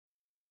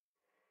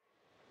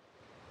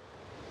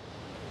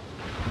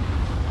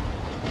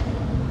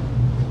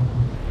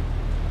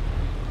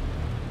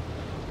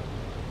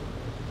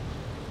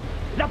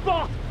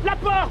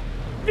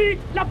Vite,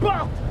 la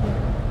porte!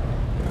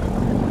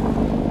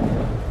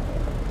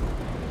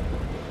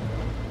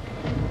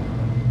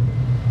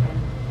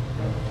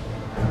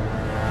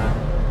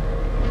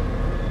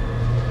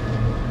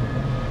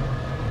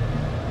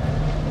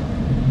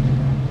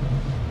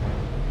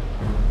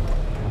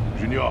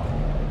 Junior,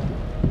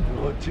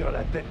 retire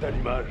la tête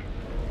d'allumage.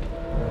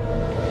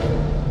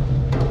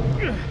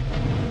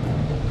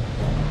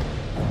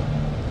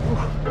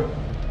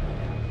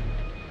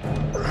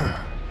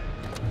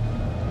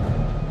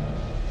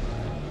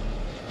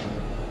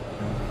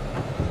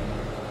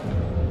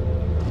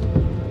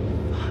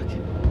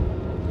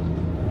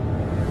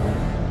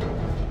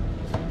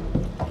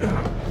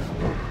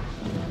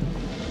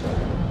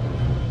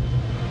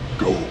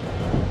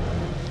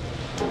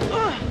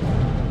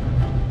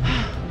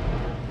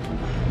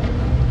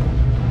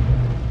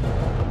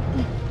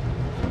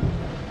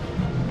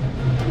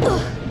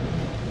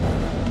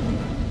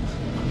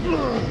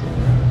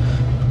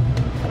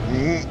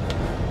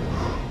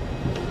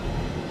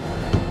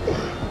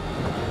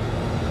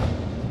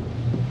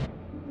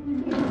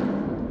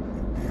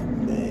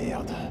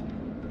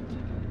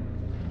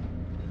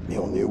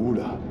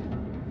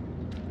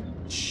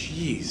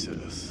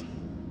 Jesus.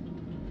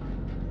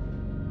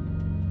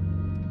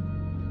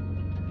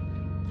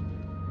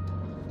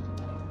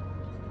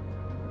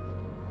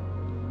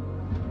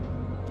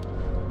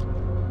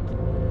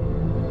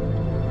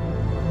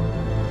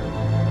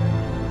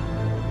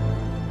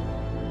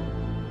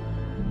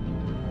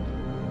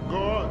 Go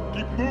on,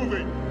 keep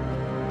moving.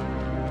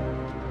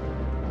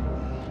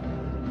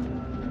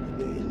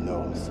 Il est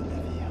énorme ce navire.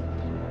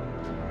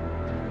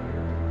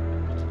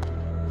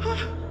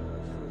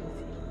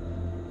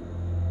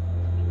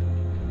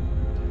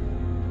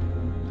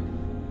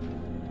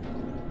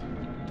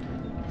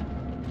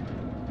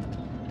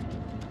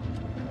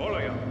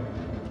 Orion,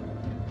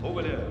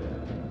 over there.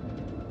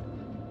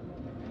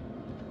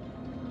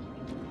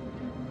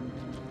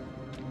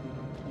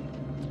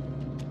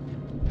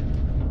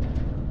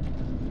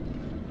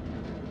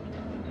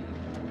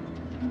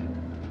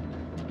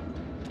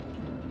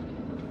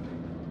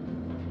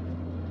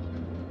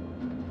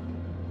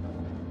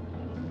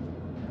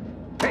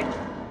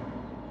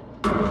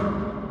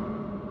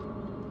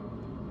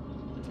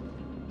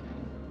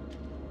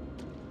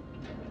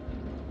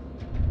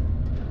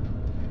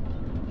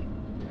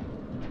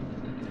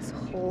 This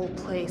whole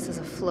place is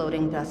a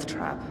floating death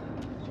trap.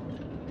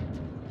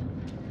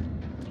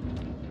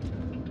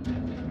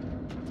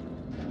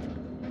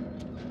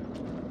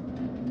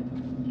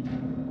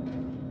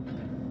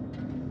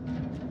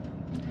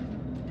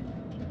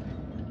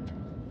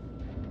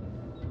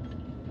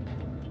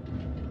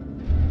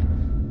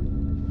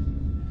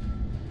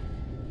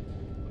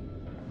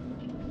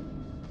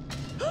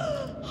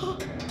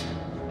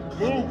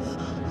 Move!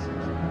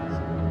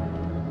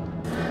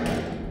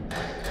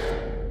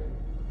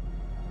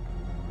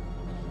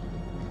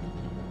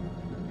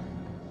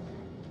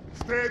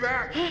 Stay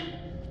back!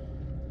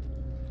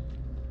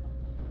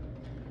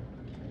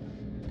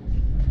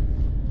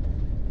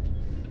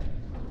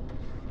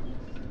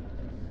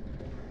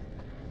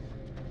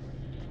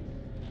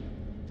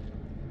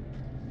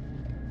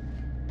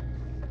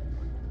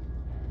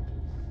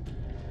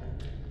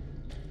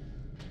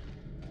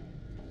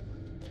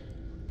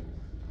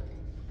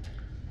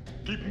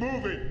 Keep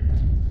moving!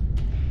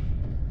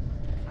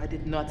 I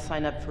did not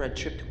sign up for a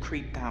trip to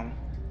Creep Town.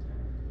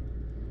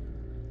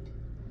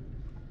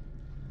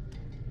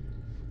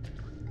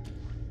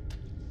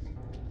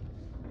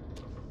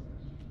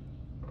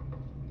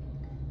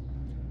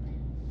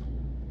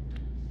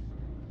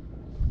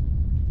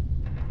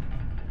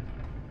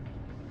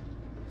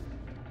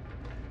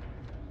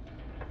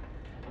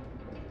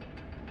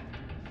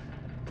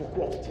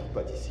 Pourquoi on ne tire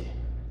pas d'ici?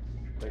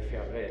 Je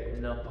préférerais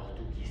être n'importe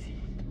où qu'ici.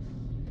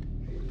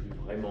 J'ai plus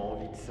vraiment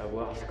envie de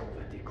savoir ce qu'on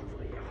va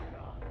découvrir.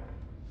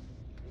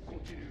 On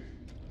continue.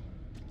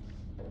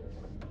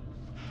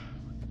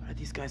 What are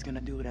these guys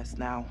gonna do with us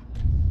now?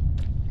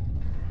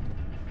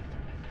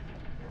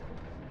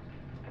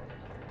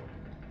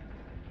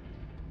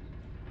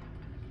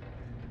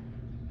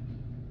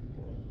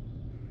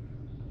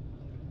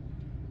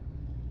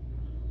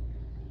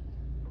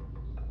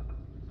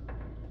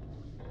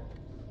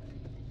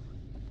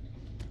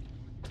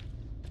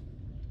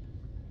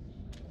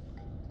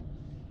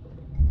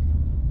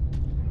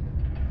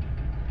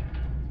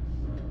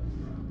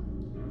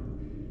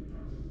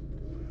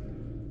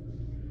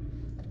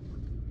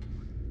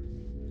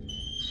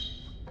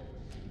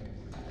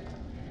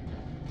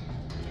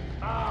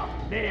 Ah,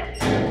 merde!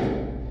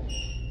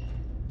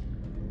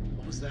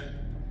 What was that?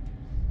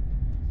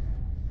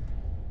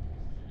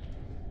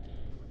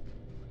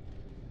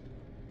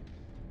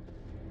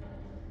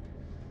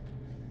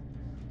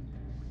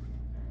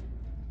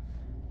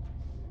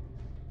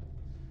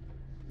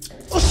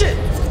 Oh shit!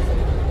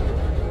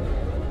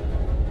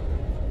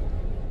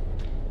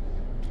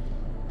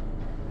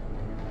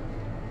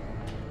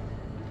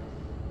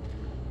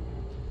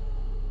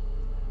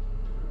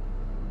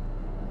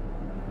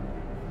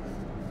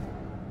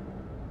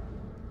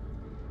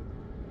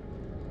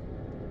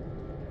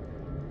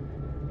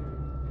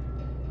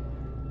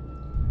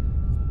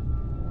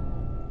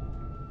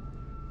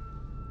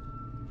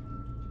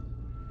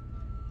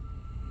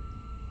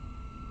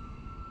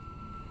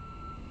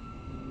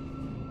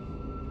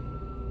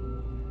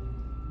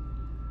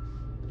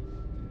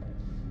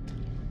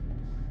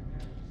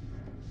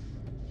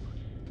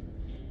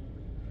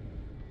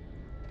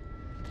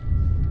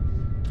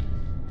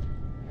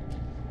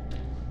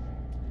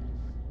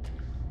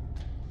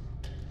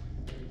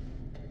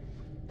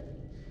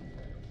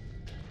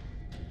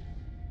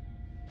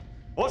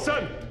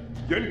 Watson,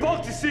 il y a une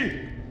porte ici.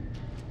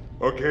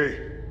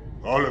 Okay,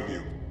 all of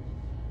you,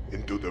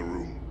 into the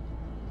room.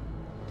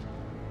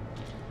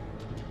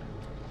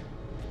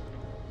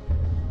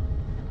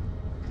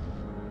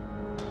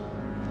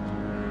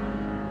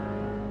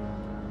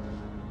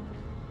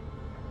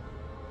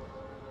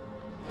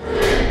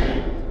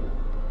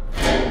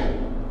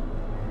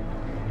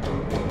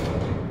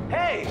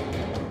 Hey!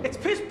 It's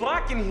pitch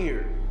black in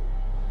here!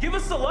 Give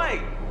us the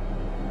light!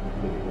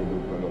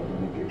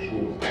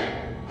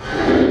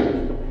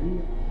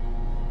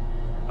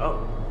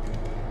 Oh.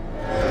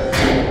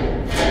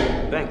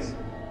 Thanks.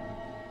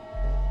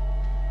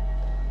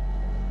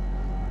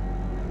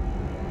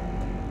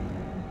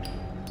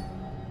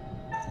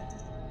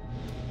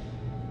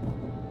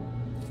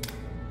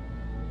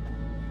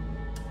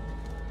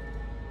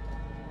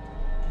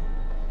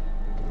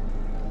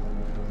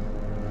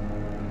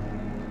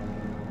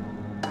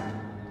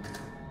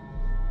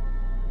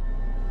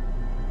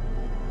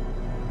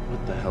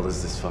 What the hell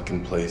is this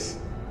fucking place?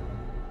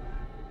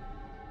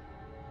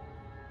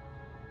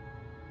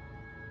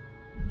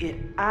 It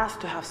has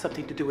to have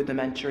something to do with the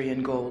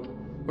Manchurian gold.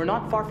 We're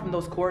not far from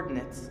those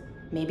coordinates.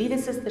 Maybe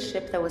this is the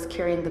ship that was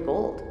carrying the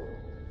gold.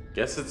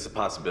 Guess it's a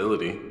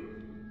possibility.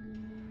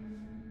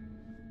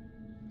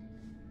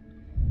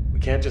 We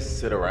can't just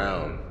sit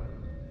around.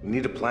 We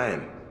need a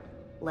plan.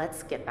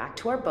 Let's get back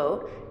to our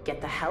boat, get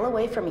the hell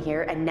away from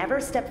here, and never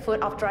step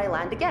foot off dry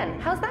land again.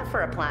 How's that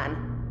for a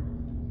plan?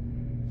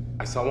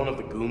 I saw one of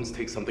the goons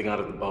take something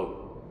out of the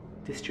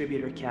boat.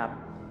 Distributor cap.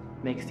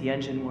 Makes the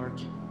engine work.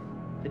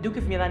 The Duke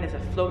of Milan is a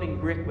floating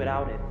brick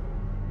without it.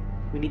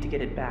 We need to get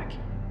it back.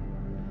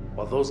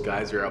 While those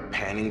guys are out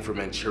panning for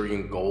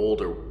Manchurian gold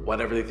or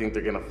whatever they think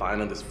they're gonna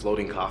find on this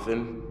floating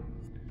coffin,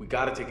 we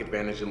gotta take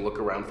advantage and look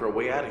around for a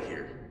way out of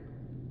here.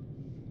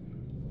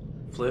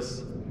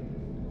 Fliss,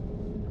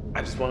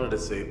 I just wanted to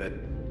say that,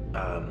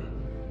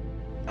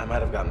 I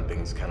might have gotten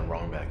things kind of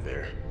wrong back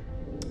there.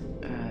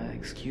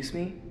 Excuse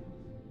me?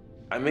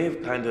 I may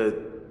have kind of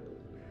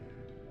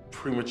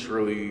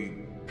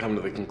prematurely come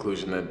to the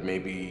conclusion that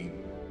maybe,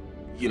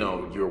 you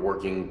know, you're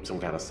working some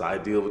kind of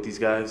side deal with these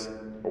guys,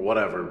 or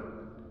whatever.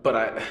 But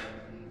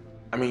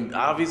I mean,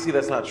 obviously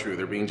that's not true.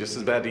 They're being just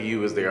as bad to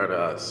you as they are to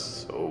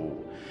us, so,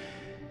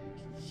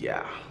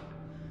 yeah.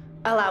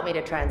 Allow me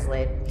to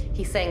translate.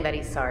 He's saying that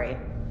he's sorry.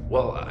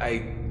 Well,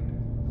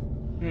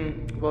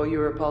 Well,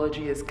 your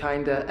apology is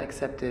kinda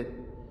accepted.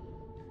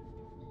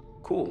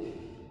 Cool.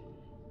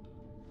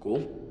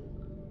 Cool.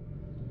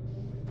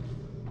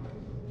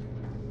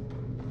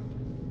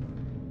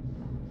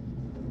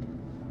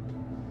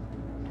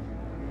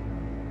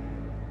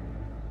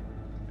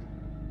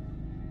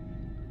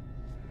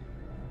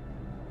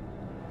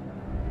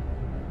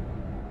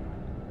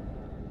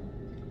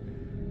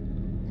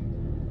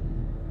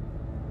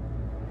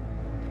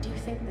 What do you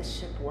think this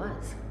ship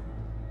was?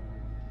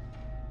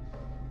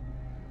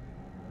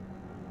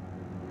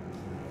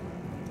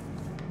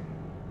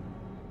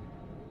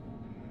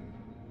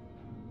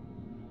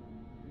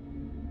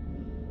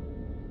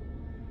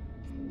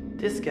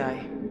 This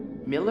guy,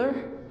 Miller?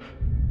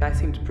 Guy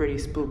seems pretty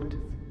spooked.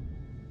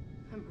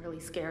 I'm really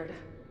scared.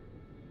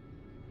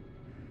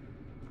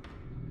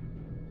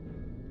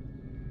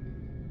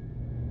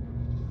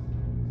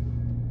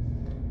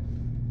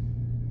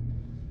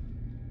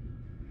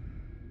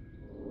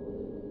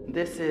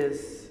 This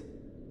is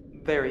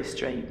very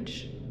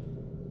strange.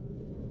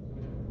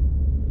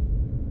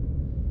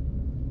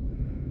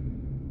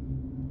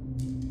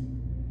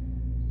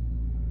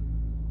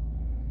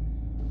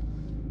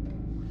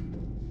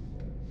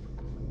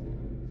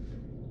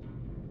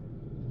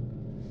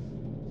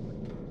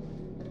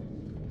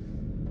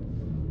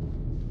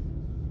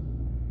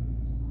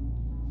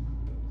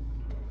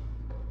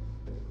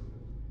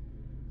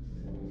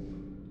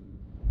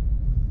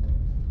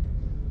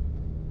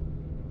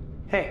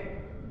 Hey,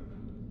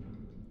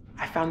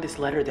 I found this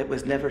letter that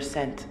was never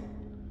sent.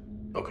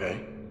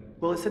 Okay.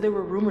 Well, it said there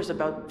were rumors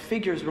about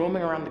figures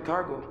roaming around the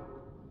cargo.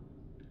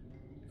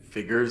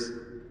 Figures?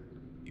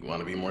 You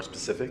want to be more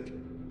specific?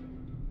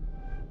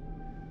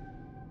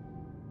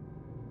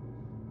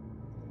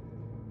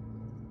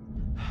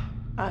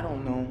 I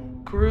don't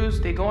know.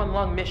 Crews, they go on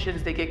long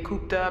missions, they get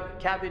cooped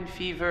up, cabin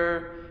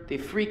fever, they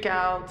freak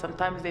out,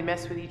 sometimes they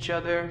mess with each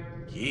other.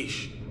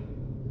 Yeesh.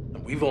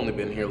 And we've only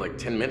been here like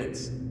 10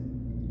 minutes.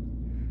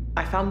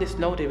 I found this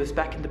note, it was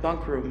back in the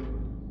bunk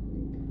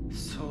room.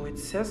 So it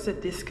says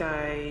that this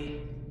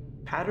guy,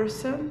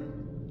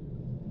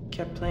 Patterson,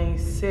 kept playing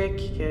sick,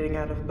 getting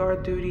out of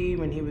guard duty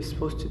when he was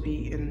supposed to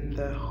be in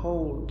the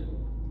hold.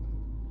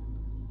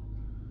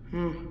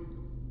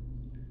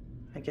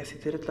 I guess he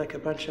did it like a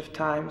bunch of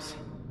times.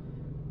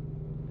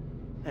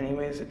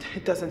 Anyways,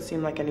 it doesn't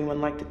seem like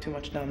anyone liked it too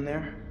much down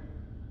there.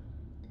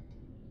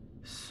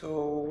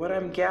 So what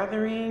I'm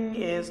gathering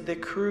is the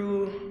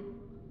crew,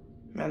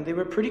 man, they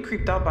were pretty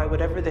creeped out by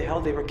whatever the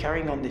hell they were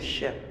carrying on this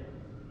ship.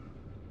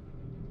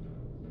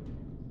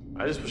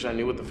 I just wish I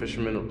knew what the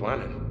fishermen were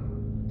planning.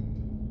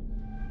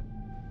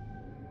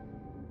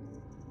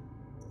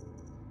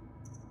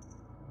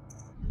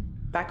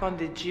 Back on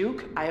the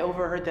Duke, I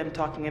overheard them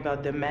talking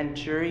about the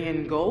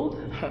Manchurian gold.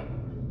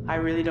 I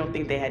really don't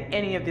think they had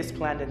any of this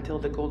planned until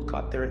the gold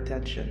caught their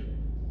attention.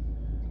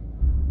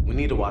 We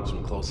need to watch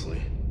them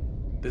closely.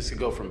 This could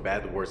go from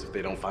bad to worse if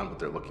they don't find what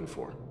they're looking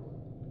for.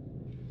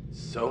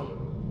 So,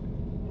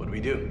 what do we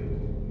do?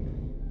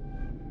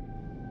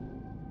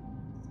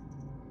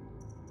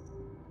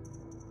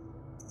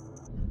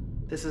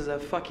 This is a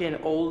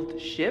fucking old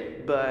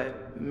ship,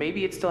 but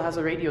maybe it still has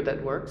a radio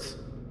that works.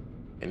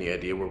 Any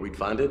idea where we'd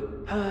find it?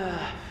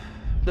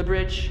 The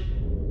bridge.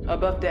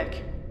 Above deck.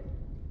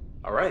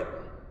 All right.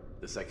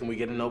 The second we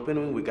get an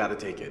opening, we gotta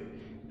take it.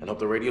 And hope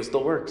the radio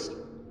still works.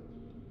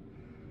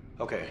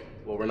 Okay,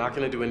 well, we're not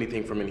gonna do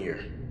anything from in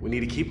here. We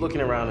need to keep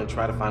looking around and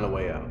try to find a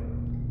way out.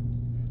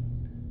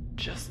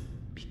 Just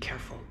be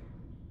careful.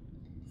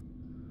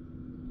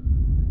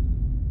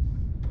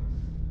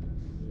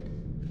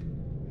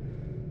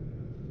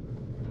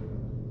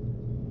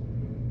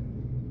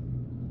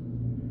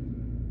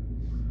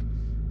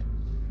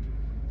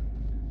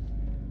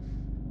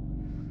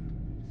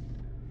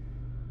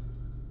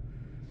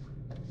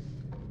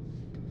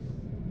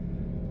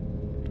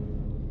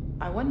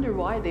 I wonder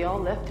why they all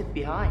left it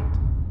behind.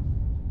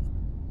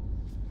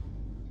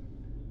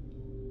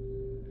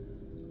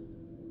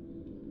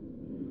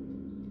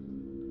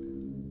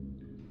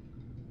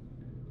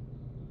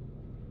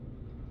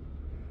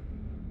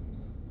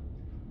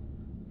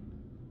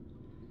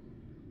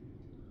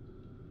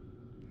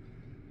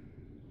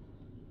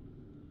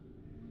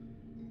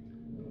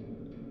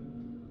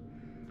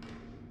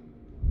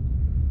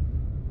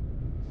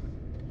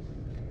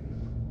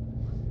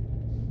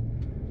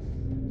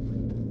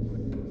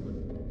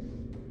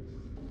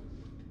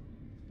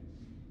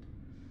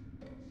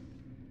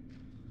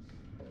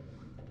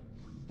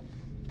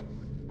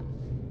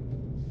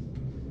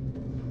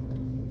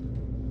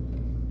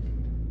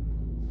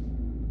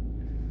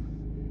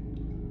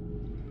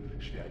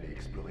 Je vais aller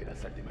explorer la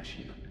salle des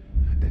machines.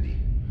 Danny,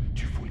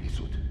 tu fouilles les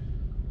soutes.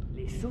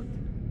 Les soutes?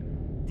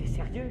 T'es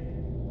sérieux?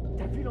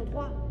 T'as vu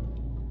l'endroit?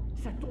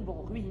 Ça tombe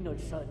en ruine,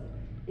 Olson.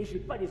 Et j'ai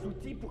pas les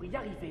outils pour y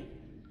arriver.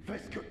 Fais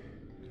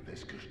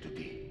ce que je te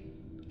dis.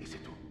 Et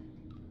c'est tout.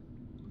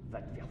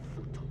 Va te faire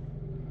foutre.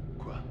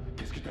 Quoi?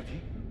 Qu'est-ce que t'as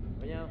dit?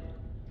 Rien.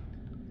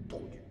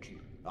 Trou du cul.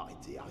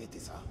 Arrêtez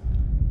ça.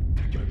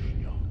 Ta gueule,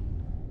 Junior.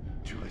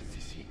 Tu restes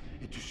ici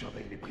et tu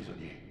surveilles les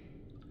prisonniers.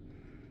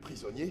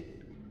 Prisonniers?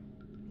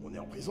 On est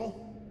en prison?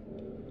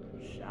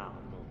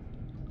 Charmant.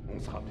 On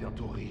sera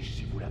bientôt riche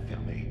si vous la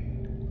fermez.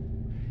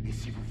 Et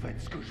si vous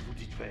faites ce que je vous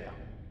dis de faire.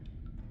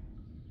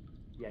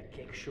 Il y a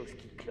quelque chose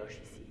qui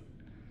cloche ici.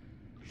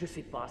 Je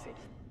sais pas,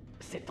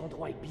 cet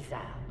endroit est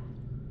bizarre.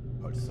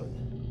 Olson,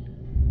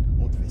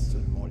 on devait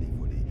seulement les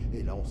voler.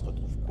 Et là, on se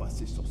retrouve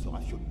coincé sur ce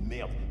rafio de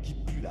merde qui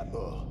pue la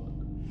mort.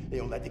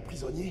 Et on a des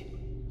prisonniers?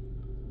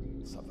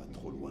 Ça va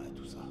trop loin,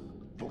 tout ça.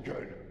 Vos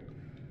gueules.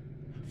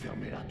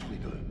 Fermez-la tous les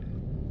deux.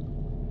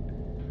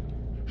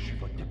 Je suis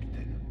votre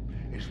capitaine,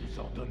 et je vous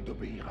ordonne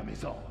d'obéir à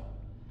mes ordres.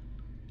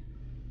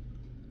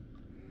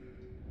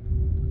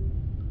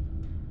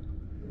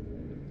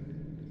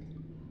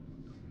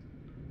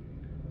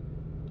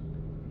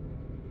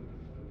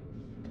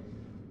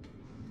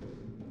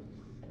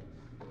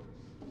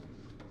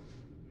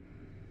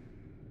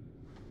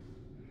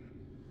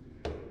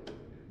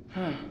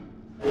 Hey!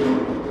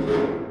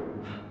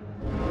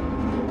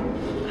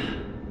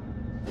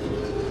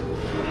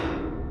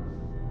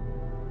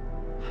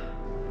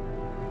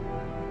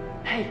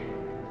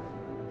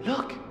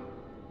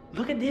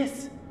 Look at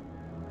this!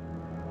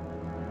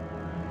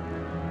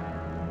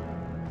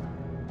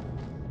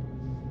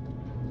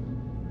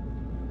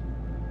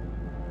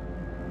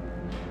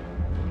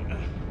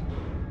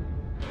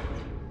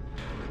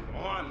 Come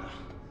on!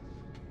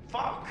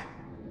 Fuck!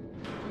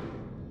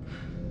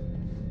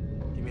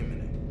 Give me a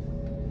minute.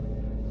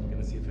 I'm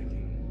gonna see if I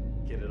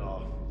can get it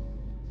off.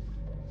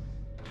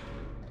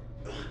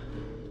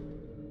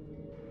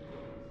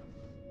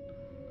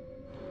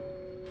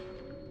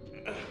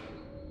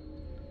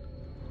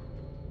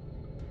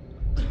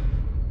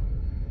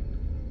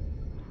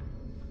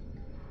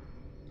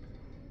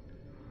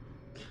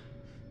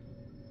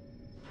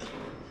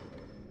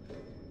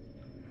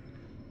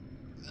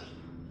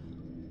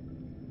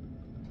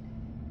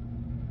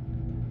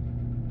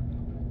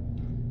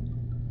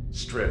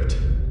 Stripped.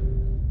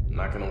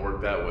 Not gonna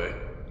work that way.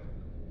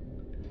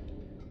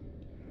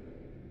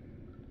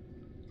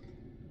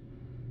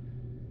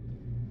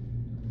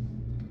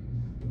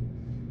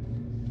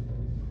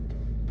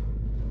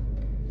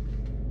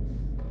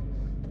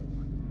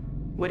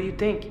 What do you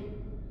think?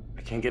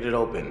 I can't get it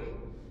open.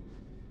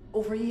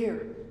 Over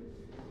here.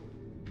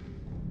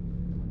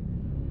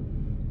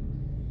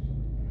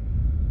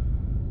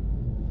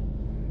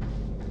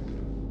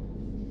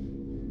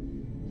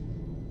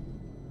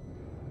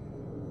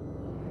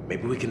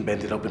 Maybe we can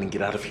bend it open and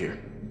get out of here.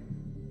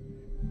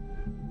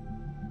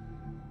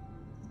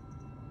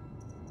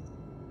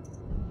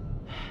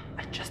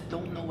 I just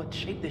don't know what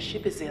shape the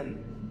ship is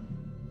in.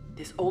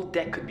 This old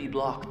deck could be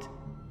blocked.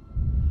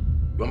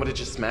 You want me to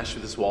just smash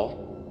through this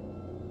wall?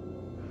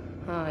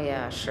 Oh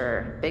yeah,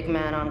 sure. Big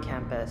man on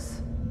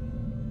campus.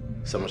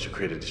 Someone should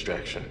create a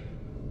distraction.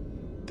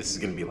 This is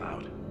gonna be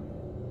loud.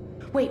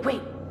 Wait.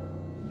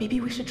 Maybe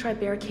we should try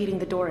barricading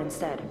the door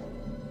instead.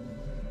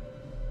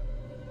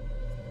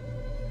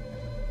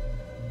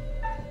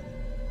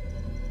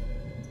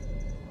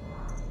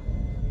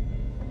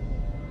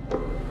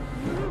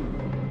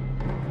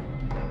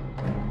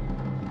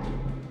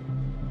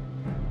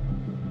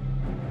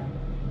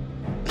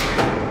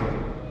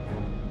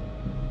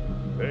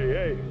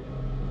 Hey.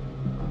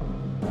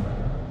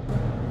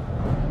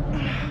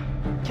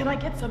 Can I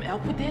get some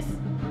help with this?